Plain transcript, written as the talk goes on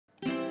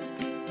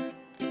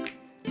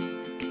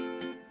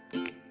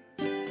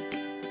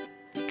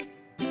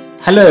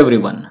Hello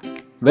everyone,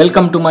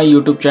 welcome to my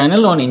YouTube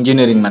channel on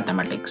engineering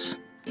mathematics.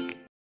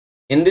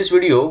 In this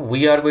video,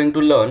 we are going to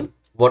learn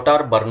what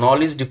are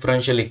Bernoulli's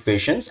differential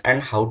equations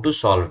and how to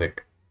solve it.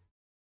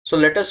 So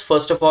let us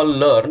first of all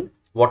learn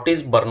what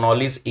is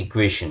Bernoulli's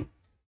equation.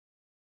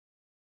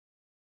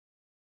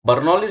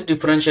 Bernoulli's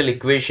differential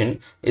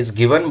equation is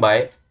given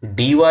by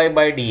dy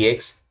by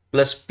dx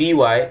plus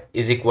py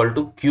is equal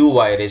to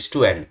qy raised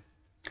to n,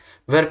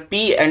 where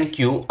p and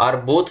q are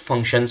both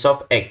functions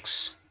of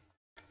x.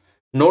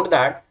 Note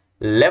that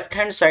left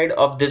hand side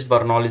of this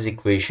Bernoulli's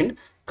equation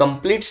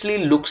completely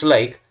looks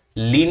like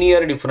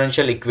linear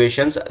differential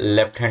equations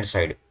left hand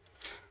side,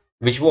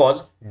 which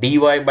was dy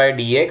by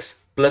dx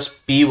plus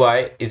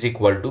py is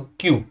equal to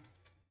q.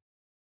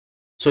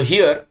 So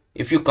here,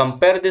 if you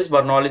compare this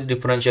Bernoulli's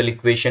differential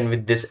equation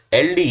with this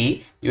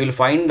LDE, you will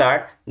find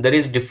that there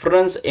is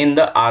difference in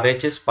the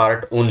RHS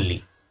part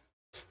only.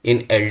 In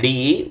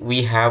LDE,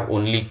 we have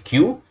only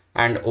q,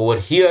 and over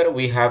here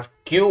we have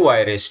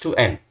qy raised to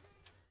n.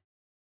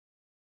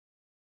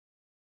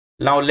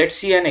 Now let's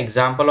see an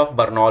example of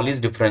Bernoulli's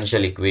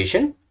differential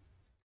equation.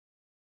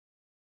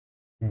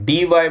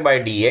 Dy by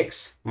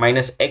dx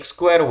minus x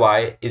square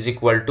y is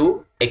equal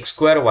to x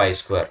square y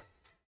square.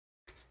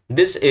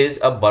 This is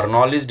a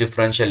Bernoulli's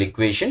differential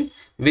equation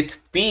with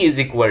p is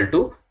equal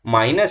to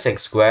minus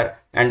x square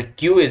and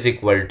q is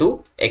equal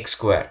to x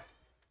square.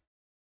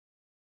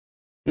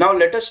 Now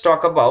let us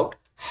talk about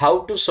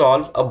how to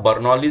solve a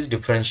Bernoulli's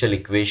differential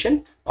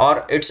equation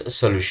or its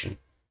solution.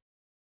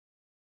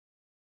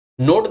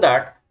 Note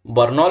that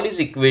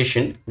Bernoulli's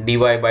equation dy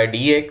by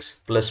dx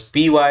plus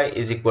py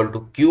is equal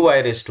to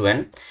qy raised to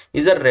n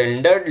is a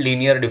rendered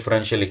linear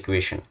differential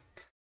equation.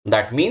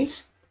 That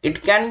means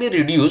it can be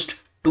reduced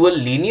to a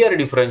linear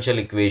differential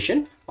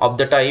equation of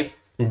the type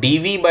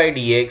dv by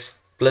dx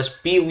plus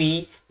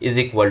pv is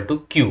equal to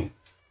q.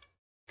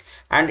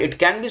 And it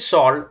can be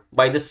solved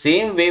by the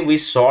same way we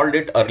solved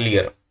it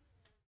earlier.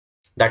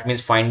 That means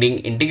finding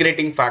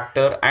integrating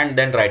factor and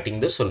then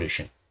writing the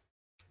solution.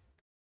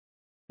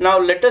 Now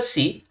let us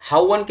see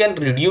how one can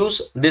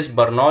reduce this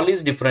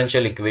Bernoulli's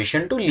differential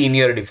equation to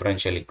linear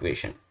differential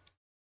equation.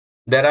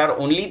 There are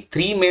only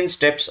three main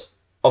steps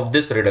of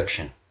this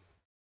reduction.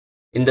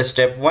 In the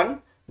step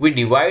 1, we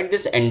divide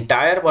this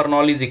entire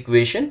Bernoulli's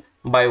equation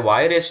by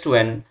y raised to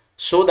n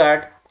so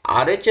that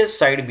RHS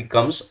side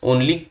becomes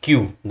only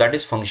q, that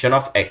is function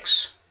of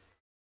x,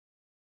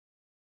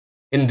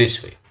 in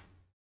this way.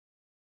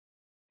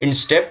 In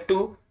step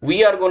 2,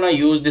 we are going to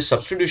use the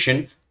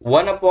substitution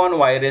 1 upon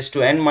y raised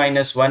to n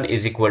minus 1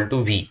 is equal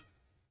to v.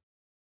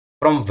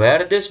 From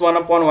where this 1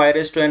 upon y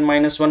raised to n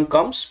minus 1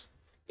 comes?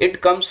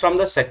 It comes from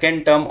the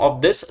second term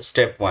of this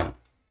step 1.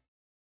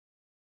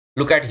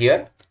 Look at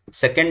here.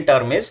 Second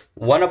term is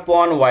 1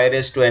 upon y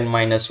raised to n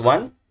minus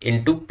 1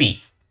 into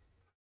p.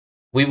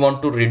 We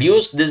want to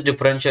reduce this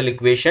differential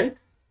equation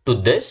to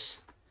this.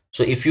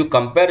 So if you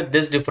compare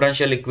this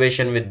differential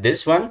equation with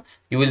this one,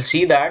 you will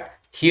see that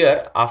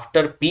here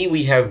after p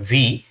we have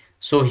v.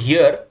 So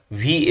here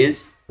v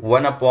is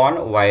 1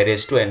 upon y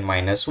raised to n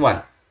minus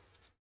 1.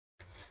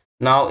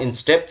 Now in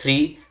step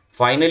 3,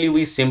 finally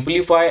we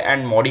simplify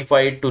and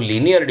modify it to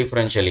linear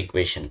differential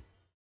equation.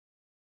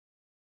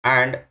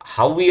 And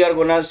how we are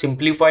gonna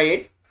simplify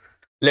it?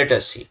 Let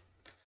us see.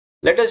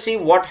 Let us see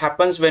what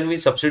happens when we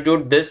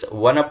substitute this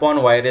 1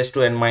 upon y raised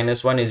to n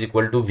minus 1 is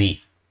equal to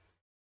v.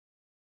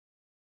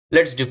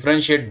 Let's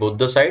differentiate both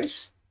the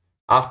sides.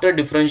 After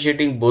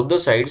differentiating both the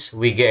sides,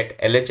 we get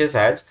LHS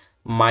as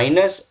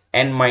minus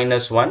n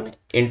minus 1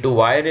 into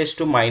y raised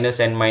to minus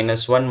n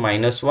minus 1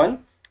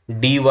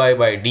 dy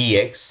by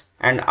dx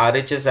and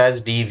RHS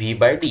as dv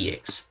by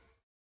dx.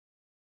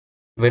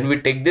 When we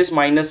take this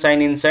minus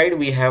sign inside,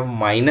 we have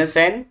minus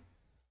n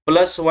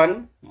plus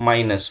 1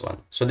 minus 1.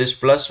 So this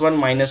plus 1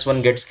 minus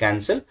 1 gets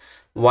cancelled.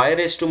 Y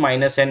raised to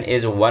minus n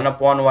is 1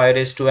 upon y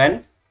raised to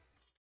n.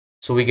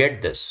 So we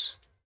get this.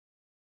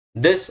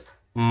 This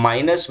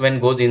minus when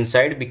goes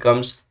inside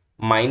becomes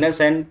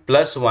minus n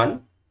plus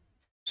 1.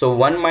 So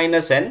 1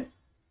 minus n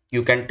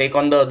you can take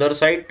on the other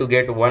side to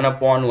get 1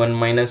 upon 1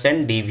 minus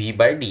n dv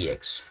by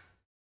dx.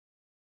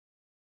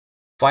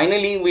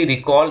 Finally, we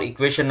recall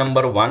equation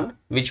number 1,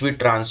 which we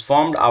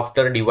transformed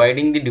after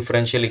dividing the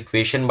differential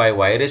equation by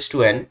y raised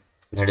to n,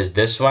 that is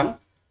this one.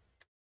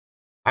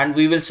 And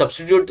we will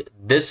substitute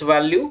this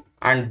value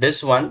and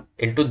this one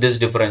into this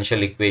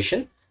differential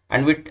equation,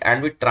 and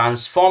we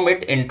transform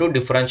it into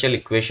differential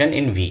equation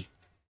in v.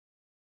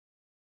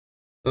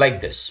 Like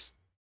this.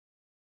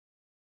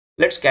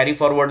 Let's carry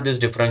forward this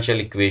differential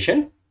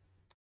equation.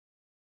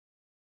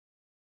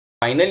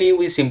 Finally,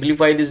 we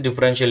simplify this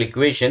differential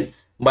equation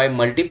by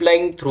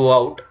multiplying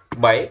throughout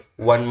by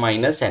 1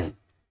 minus n.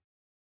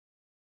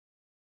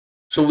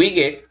 So we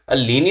get a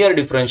linear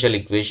differential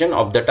equation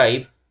of the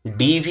type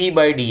dv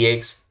by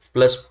dx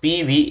plus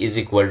pv is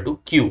equal to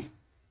q.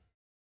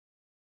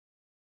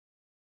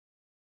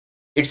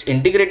 Its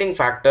integrating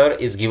factor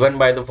is given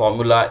by the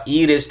formula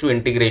e raised to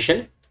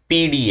integration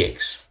p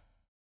dx.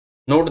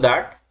 Note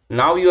that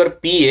now your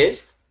p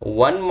is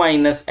 1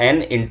 minus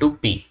n into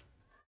p.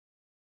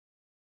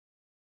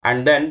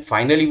 And then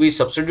finally we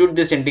substitute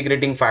this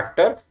integrating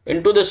factor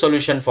into the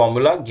solution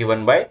formula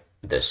given by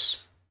this.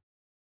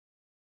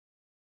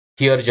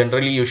 Here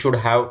generally you should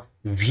have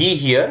V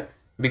here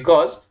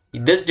because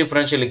this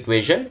differential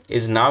equation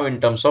is now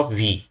in terms of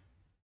V.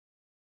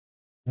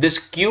 This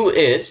Q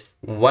is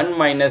 1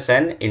 minus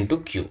N into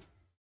Q.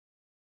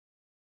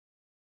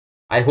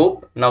 I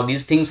hope now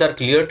these things are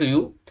clear to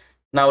you.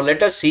 Now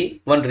let us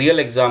see one real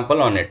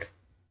example on it.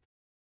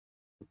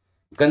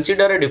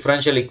 Consider a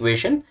differential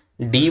equation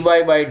dy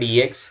by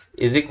dx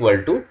is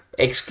equal to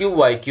x cube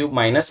y cube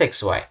minus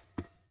xy.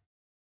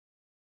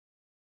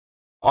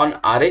 On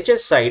RHS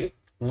side,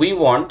 we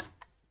want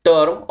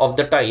term of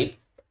the type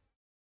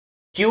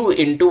q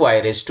into y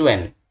raised to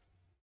n.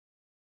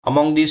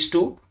 Among these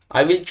two,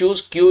 I will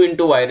choose q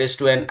into y raised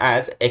to n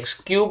as x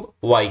cube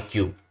y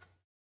cube.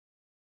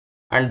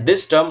 And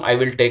this term I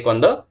will take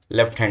on the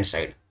left hand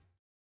side.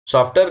 So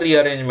after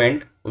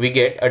rearrangement, we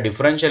get a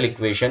differential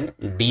equation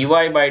dy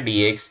by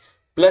dx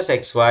plus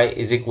xy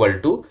is equal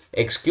to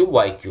x cube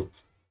y cube.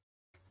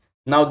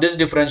 Now this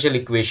differential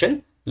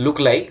equation look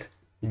like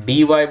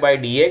dy by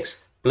dx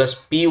plus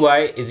py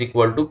is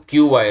equal to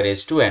qy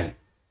raised to n.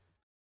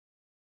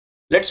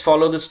 Let's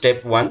follow the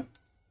step 1.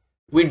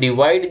 We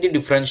divide the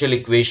differential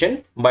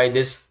equation by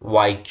this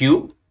y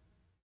cube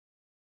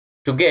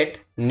to get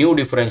new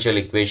differential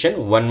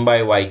equation 1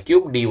 by y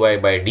cube dy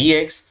by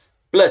dx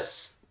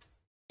plus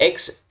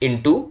x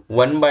into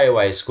 1 by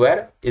y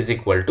square is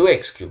equal to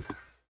x cube.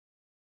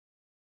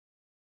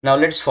 Now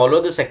let's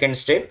follow the second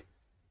step.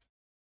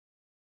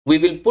 We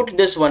will put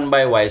this 1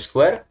 by y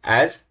square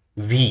as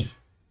v.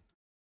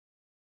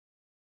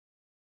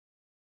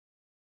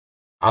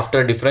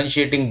 After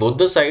differentiating both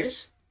the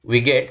sides,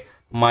 we get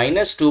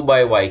minus 2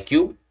 by y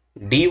cube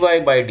dy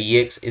by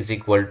dx is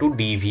equal to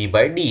dv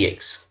by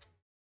dx.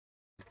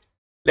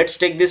 Let's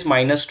take this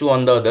minus 2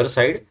 on the other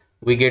side.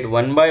 We get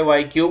 1 by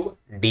y cube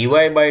dy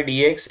by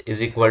dx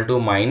is equal to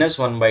minus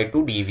 1 by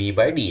 2 dv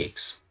by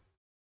dx.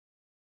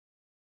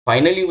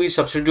 Finally, we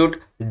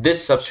substitute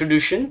this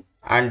substitution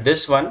and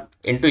this one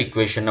into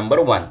equation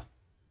number 1.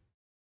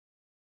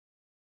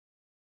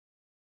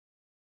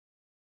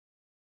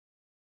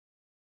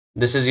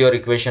 This is your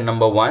equation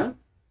number 1.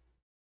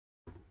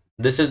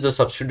 This is the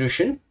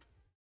substitution.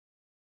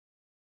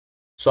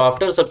 So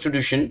after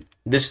substitution,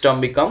 this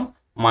term become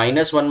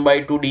minus 1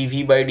 by 2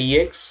 dv by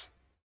dx.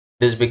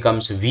 This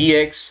becomes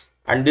vx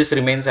and this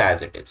remains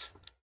as it is.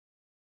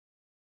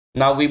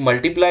 Now we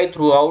multiply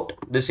throughout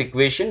this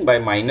equation by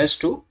minus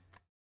 2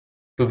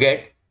 to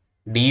get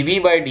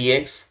dv by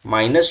dx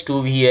minus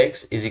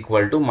 2vx is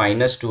equal to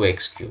minus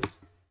 2x cube.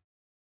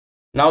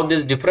 Now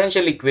this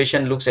differential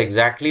equation looks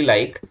exactly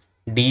like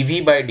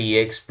dv by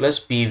dx plus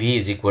pv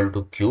is equal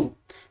to q,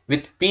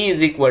 with p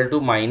is equal to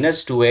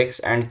minus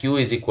 2x and q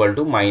is equal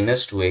to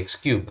minus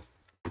 2x cube.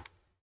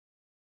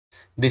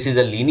 This is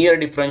a linear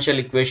differential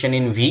equation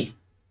in V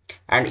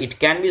and it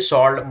can be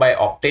solved by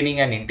obtaining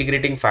an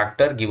integrating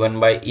factor given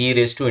by e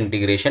raised to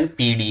integration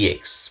p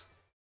dx.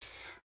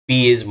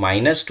 P is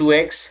minus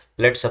 2x.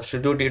 Let's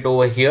substitute it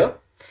over here.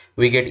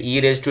 We get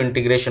e raised to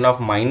integration of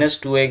minus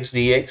 2x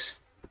dx.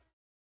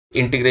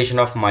 Integration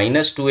of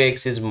minus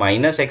 2x is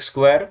minus x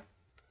square.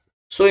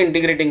 So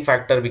integrating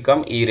factor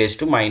become e raised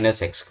to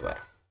minus x square.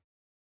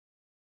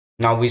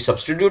 Now we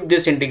substitute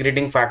this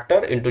integrating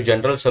factor into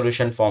general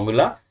solution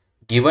formula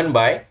given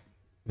by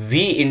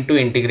v into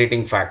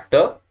integrating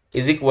factor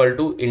is equal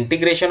to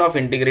integration of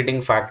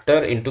integrating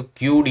factor into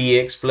q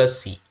dx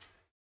plus c.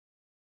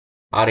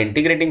 Our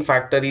integrating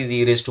factor is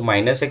e raised to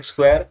minus x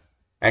square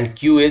and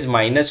q is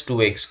minus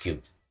 2x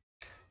cube.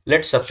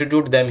 Let's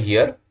substitute them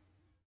here.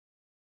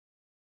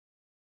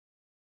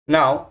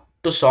 Now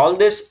to solve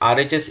this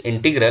RHS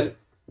integral,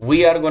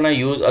 we are going to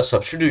use a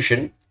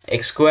substitution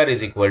x square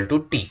is equal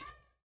to t.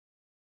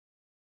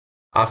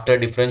 After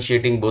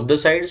differentiating both the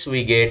sides,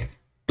 we get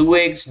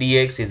 2x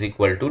dx is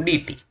equal to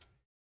dt.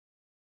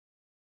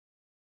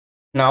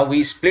 Now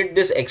we split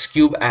this x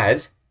cube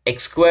as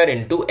x square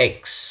into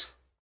x.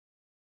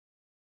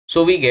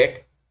 So we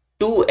get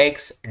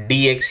 2x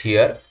dx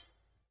here,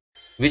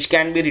 which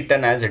can be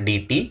written as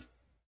dt,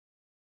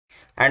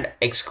 and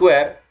x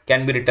square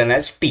can be written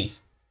as t.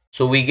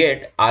 So we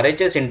get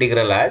RHS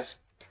integral as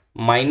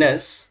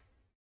minus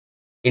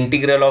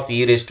integral of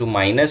e raised to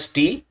minus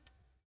t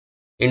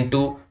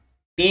into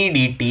t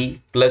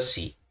dt plus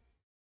c.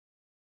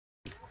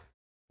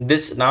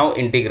 This now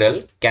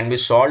integral can be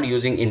solved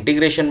using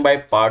integration by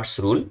parts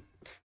rule,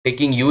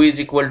 taking u is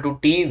equal to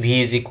t,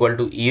 v is equal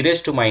to e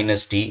raised to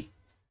minus t.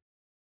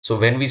 So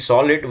when we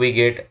solve it, we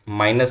get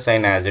minus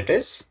sign as it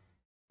is,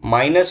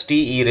 minus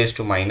t e raised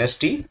to minus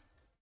t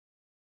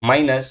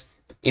minus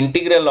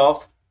integral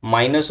of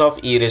minus of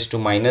e raised to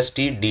minus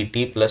t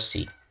dt plus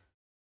c.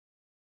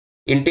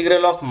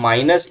 Integral of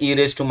minus e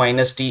raised to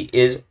minus t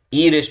is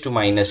e raised to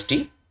minus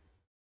t.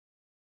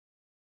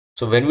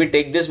 So when we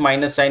take this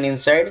minus sign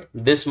inside,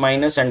 this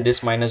minus and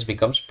this minus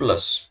becomes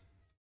plus.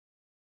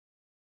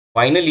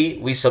 Finally,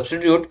 we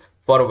substitute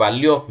for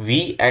value of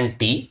v and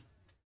t.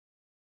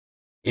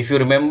 If you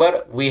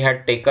remember, we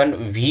had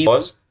taken v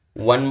was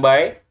 1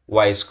 by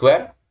y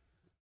square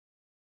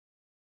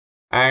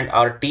and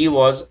our t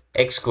was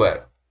x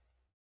square.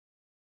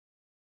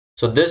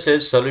 So this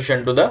is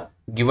solution to the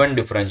given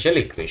differential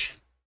equation.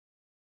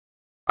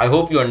 I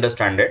hope you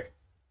understand it.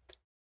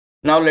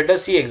 Now let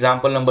us see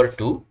example number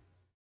 2.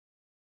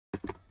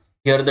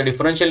 Here the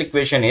differential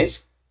equation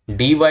is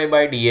dy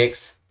by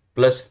dx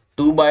plus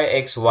 2 by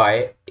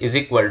xy is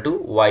equal to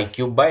y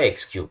cube by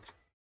x cube.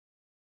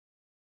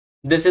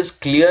 This is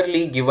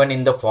clearly given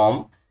in the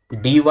form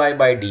dy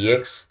by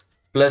dx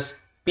plus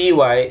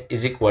py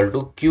is equal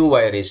to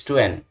qy raised to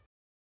n.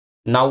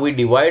 Now we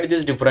divide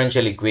this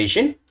differential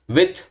equation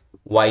with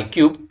y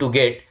cube to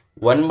get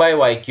 1 by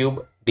y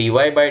cube dy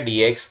by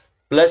dx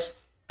plus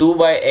 2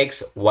 by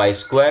x y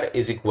square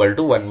is equal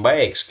to 1 by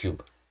x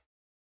cube.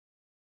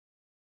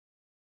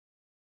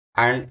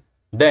 And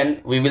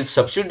then we will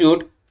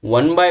substitute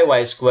 1 by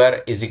y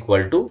square is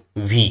equal to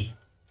v.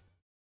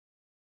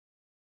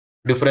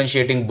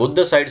 Differentiating both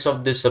the sides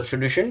of this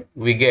substitution,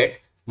 we get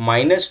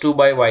minus 2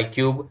 by y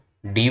cube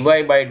dy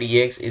by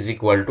dx is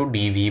equal to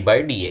dv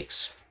by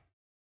dx.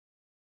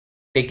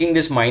 Taking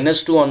this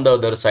minus 2 on the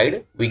other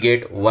side, we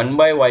get 1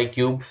 by y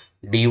cube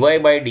dy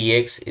by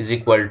dx is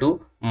equal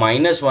to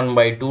minus 1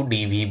 by 2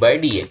 dv by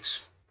dx.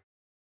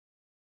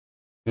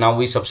 Now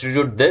we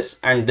substitute this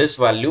and this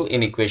value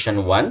in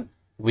equation 1.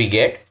 We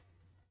get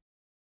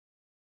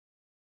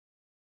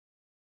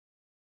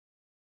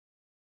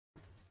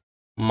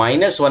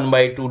minus 1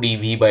 by 2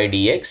 dv by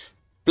dx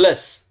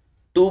plus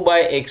 2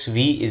 by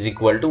xv is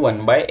equal to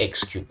 1 by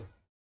x cube.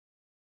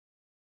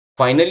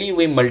 Finally,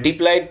 we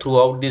multiplied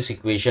throughout this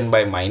equation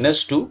by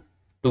minus 2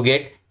 to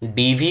get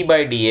dv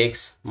by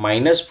dx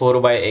minus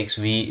 4 by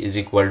xv is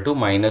equal to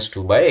minus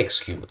 2 by x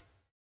cube.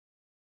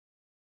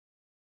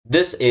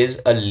 This is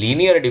a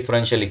linear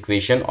differential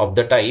equation of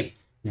the type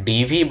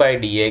dv by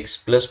dx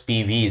plus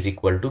pv is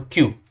equal to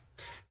q,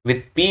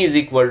 with p is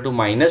equal to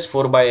minus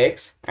 4 by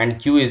x and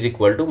q is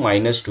equal to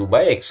minus 2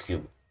 by x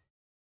cube.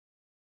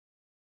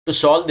 To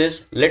solve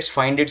this, let's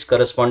find its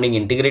corresponding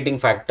integrating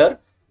factor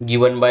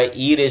given by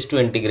e raised to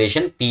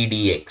integration p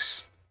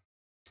dx.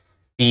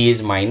 P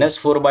is minus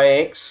 4 by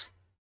x.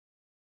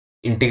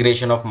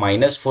 Integration of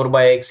minus 4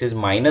 by x is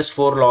minus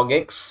 4 log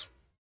x,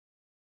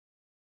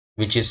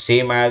 which is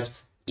same as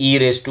e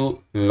raised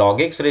to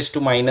log x raised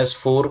to minus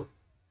 4.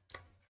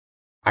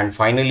 And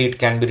finally, it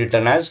can be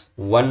written as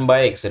 1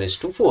 by x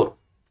raised to 4.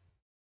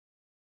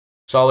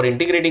 So our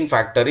integrating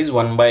factor is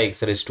 1 by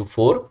x raised to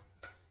 4.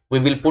 We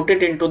will put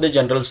it into the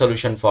general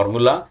solution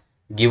formula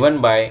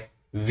given by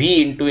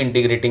v into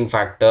integrating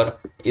factor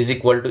is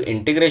equal to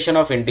integration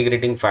of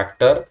integrating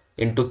factor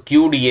into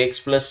q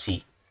dx plus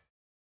c.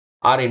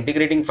 Our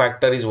integrating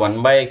factor is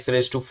 1 by x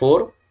raised to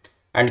 4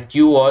 and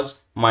q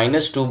was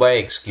minus 2 by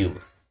x cube.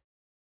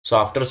 So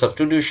after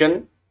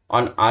substitution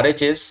on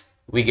RHS,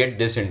 we get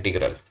this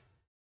integral.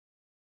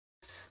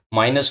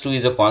 Minus 2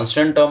 is a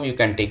constant term, you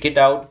can take it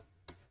out.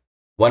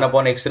 1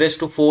 upon x raised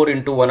to 4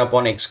 into 1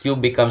 upon x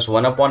cube becomes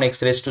 1 upon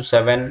x raised to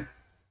 7.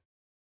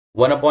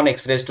 1 upon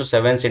x raised to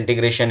 7's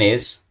integration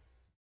is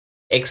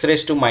x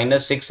raised to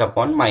minus 6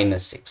 upon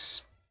minus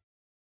 6.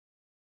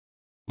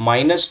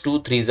 Minus 2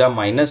 3s are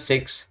minus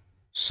 6.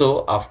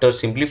 So after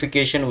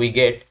simplification, we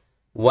get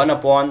 1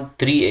 upon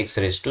 3x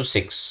raised to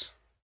 6.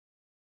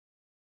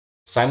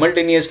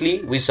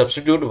 Simultaneously, we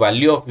substitute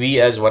value of v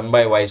as 1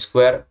 by y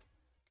square.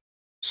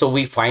 So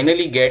we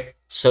finally get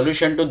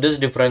solution to this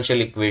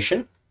differential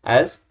equation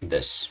as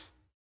this.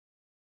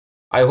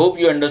 I hope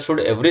you understood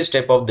every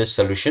step of this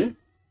solution.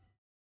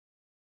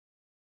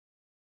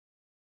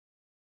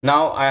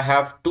 Now I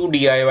have two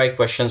DIY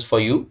questions for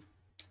you.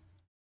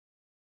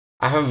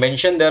 I have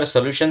mentioned their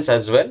solutions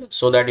as well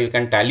so that you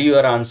can tally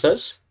your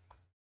answers.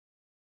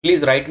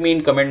 Please write me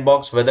in comment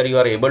box whether you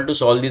are able to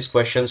solve these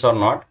questions or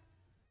not.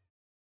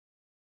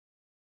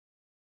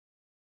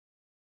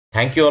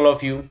 Thank you all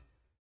of you.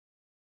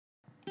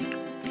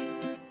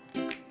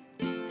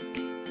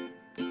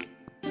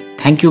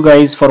 Thank you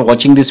guys for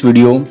watching this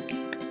video.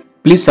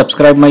 Please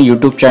subscribe my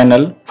YouTube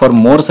channel for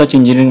more such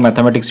engineering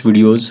mathematics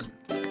videos.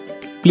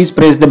 Please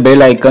press the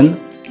bell icon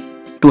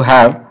to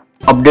have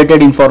updated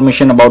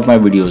information about my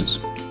videos.